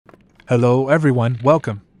Hello everyone,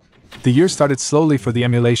 welcome. The year started slowly for the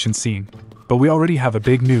emulation scene, but we already have a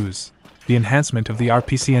big news: the enhancement of the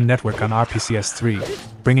RPCN network on RPCS 3,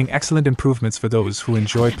 bringing excellent improvements for those who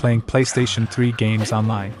enjoy playing PlayStation 3 games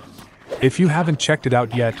online. If you haven't checked it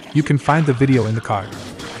out yet, you can find the video in the card.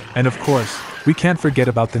 And of course, we can't forget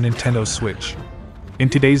about the Nintendo Switch. In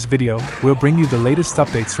today's video, we'll bring you the latest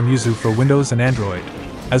updates from Yuzu for Windows and Android,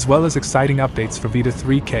 as well as exciting updates for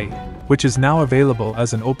Vita3k, which is now available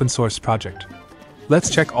as an open-source project. Let's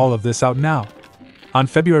check all of this out now. On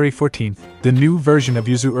February 14th, the new version of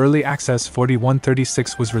Yuzu Early Access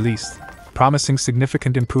 4136 was released, promising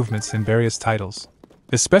significant improvements in various titles,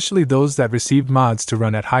 especially those that received mods to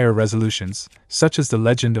run at higher resolutions, such as The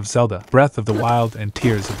Legend of Zelda, Breath of the Wild, and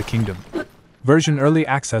Tears of the Kingdom. Version Early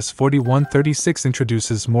Access 4136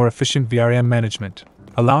 introduces more efficient VRAM management,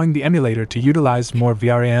 allowing the emulator to utilize more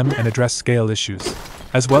VRAM and address scale issues,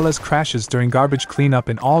 as well as crashes during garbage cleanup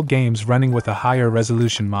in all games running with a higher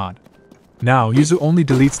resolution mod. Now, Yuzu only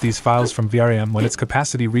deletes these files from VRAM when its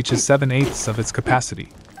capacity reaches 7/8 of its capacity,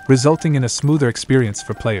 resulting in a smoother experience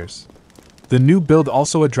for players. The new build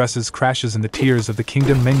also addresses crashes in the Tears of the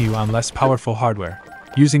Kingdom menu on less powerful hardware,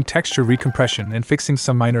 using texture recompression and fixing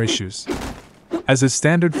some minor issues. As is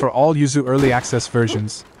standard for all Yuzu Early Access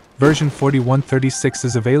versions, version 4136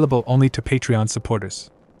 is available only to Patreon supporters.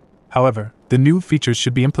 However, the new features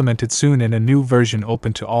should be implemented soon in a new version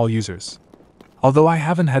open to all users. Although I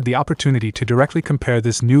haven't had the opportunity to directly compare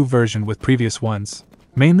this new version with previous ones,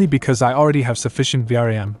 mainly because I already have sufficient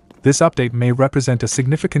VRAM, this update may represent a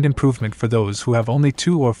significant improvement for those who have only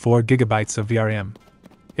 2 or 4 GB of VRAM.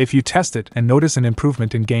 If you test it and notice an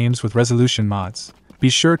improvement in games with resolution mods, be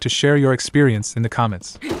sure to share your experience in the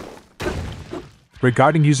comments.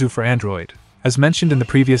 Regarding Yuzu for Android, as mentioned in the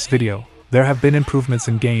previous video, there have been improvements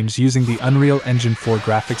in games using the Unreal Engine 4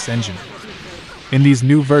 graphics engine. In these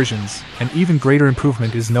new versions, an even greater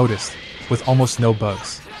improvement is noticed, with almost no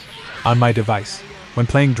bugs. On my device, when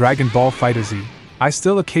playing Dragon Ball FighterZ, I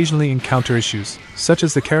still occasionally encounter issues, such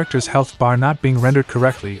as the character's health bar not being rendered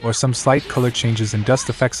correctly or some slight color changes and dust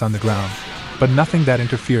effects on the ground, but nothing that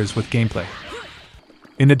interferes with gameplay.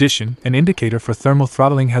 In addition, an indicator for thermal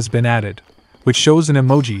throttling has been added, which shows an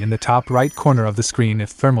emoji in the top right corner of the screen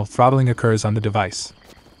if thermal throttling occurs on the device.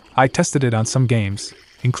 I tested it on some games,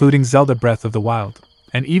 including Zelda Breath of the Wild,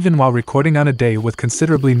 and even while recording on a day with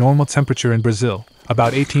considerably normal temperature in Brazil,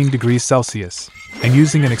 about 18 degrees Celsius, and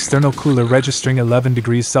using an external cooler registering 11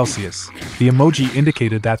 degrees Celsius, the emoji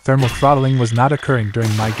indicated that thermal throttling was not occurring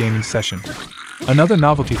during my gaming session. Another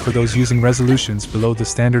novelty for those using resolutions below the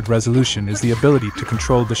standard resolution is the ability to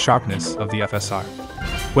control the sharpness of the FSR.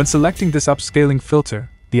 When selecting this upscaling filter,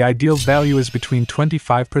 the ideal value is between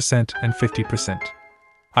 25% and 50%.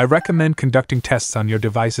 I recommend conducting tests on your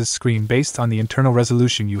device's screen based on the internal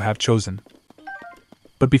resolution you have chosen.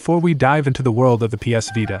 But before we dive into the world of the PS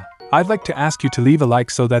Vita, I'd like to ask you to leave a like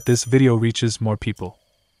so that this video reaches more people.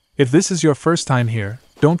 If this is your first time here,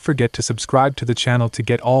 don't forget to subscribe to the channel to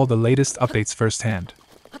get all the latest updates firsthand.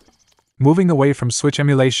 Moving away from Switch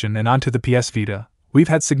emulation and onto the PS Vita, we've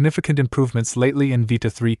had significant improvements lately in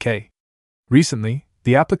Vita3k. Recently,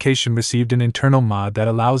 the application received an internal mod that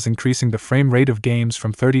allows increasing the frame rate of games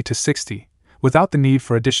from 30 to 60, without the need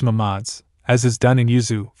for additional mods, as is done in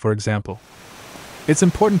Yuzu, for example. It's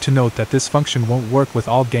important to note that this function won't work with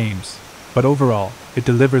all games, but overall, it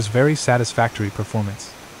delivers very satisfactory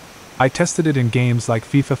performance. I tested it in games like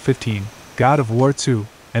FIFA 15, God of War 2,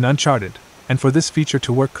 and Uncharted, and for this feature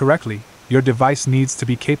to work correctly, your device needs to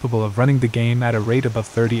be capable of running the game at a rate above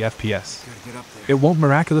 30 FPS. It won't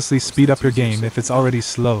miraculously speed up your game if it's already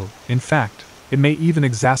slow. In fact, it may even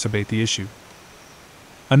exacerbate the issue.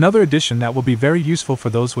 Another addition that will be very useful for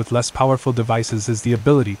those with less powerful devices is the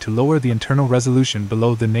ability to lower the internal resolution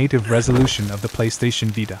below the native resolution of the PlayStation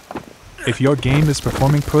Vita. If your game is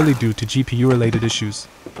performing poorly due to GPU-related issues,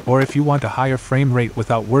 or if you want a higher frame rate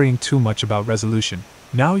without worrying too much about resolution,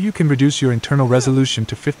 now you can reduce your internal resolution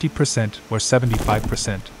to 50% or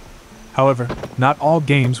 75%. However, not all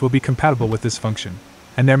games will be compatible with this function,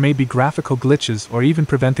 and there may be graphical glitches or even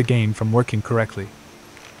prevent the game from working correctly.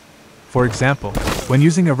 For example, when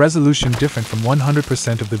using a resolution different from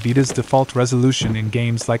 100% of the Vita's default resolution in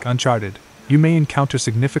games like Uncharted, you may encounter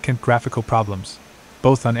significant graphical problems,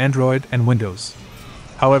 both on Android and Windows.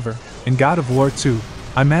 However, in God of War 2,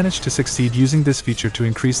 I managed to succeed using this feature to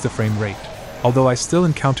increase the frame rate, although I still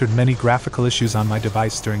encountered many graphical issues on my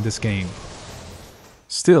device during this game.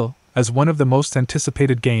 Still, as one of the most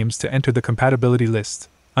anticipated games to enter the compatibility list,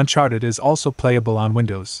 Uncharted is also playable on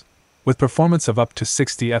Windows, with performance of up to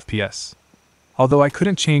 60 FPS. Although I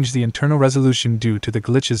couldn't change the internal resolution due to the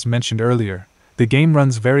glitches mentioned earlier, the game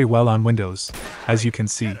runs very well on Windows, as you can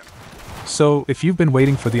see. So, if you've been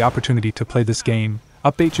waiting for the opportunity to play this game,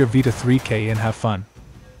 update your Vita3k and have fun.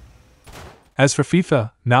 As for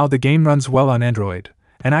FIFA, now the game runs well on Android,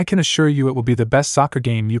 and I can assure you it will be the best soccer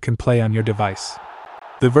game you can play on your device.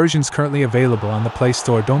 The versions currently available on the Play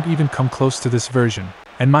Store don't even come close to this version,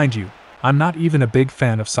 and mind you, I'm not even a big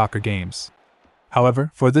fan of soccer games.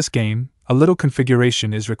 However, for this game, a little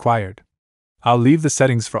configuration is required. I'll leave the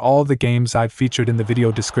settings for all the games I've featured in the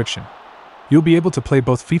video description. You'll be able to play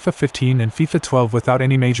both FIFA 15 and FIFA 12 without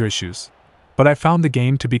any major issues, but I found the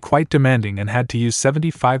game to be quite demanding and had to use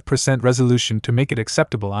 75% resolution to make it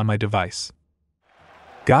acceptable on my device.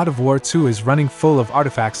 God of War 2 is running full of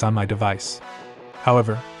artifacts on my device.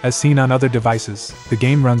 However, as seen on other devices, the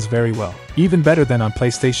game runs very well, even better than on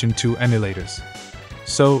PlayStation 2 emulators.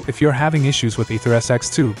 So, if you're having issues with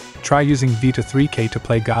AetherSX 2, try using Vita3k to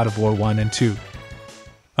play God of War 1 and 2.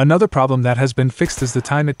 Another problem that has been fixed is the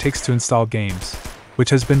time it takes to install games,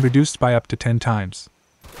 which has been reduced by up to 10 times.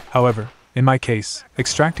 However, in my case,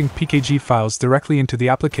 extracting PKG files directly into the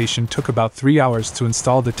application took about 3 hours to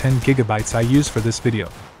install the 10 GB I use for this video,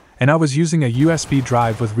 and I was using a USB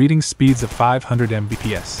drive with reading speeds of 500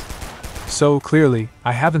 Mbps. So clearly,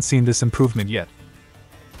 I haven't seen this improvement yet.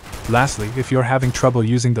 Lastly, if you're having trouble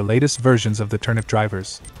using the latest versions of the ternif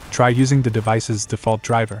drivers, try using the device's default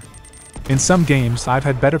driver. In some games, I've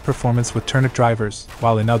had better performance with ternif drivers,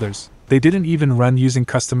 while in others, they didn't even run using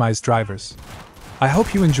customized drivers. I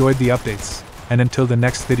hope you enjoyed the updates, and until the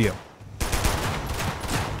next video.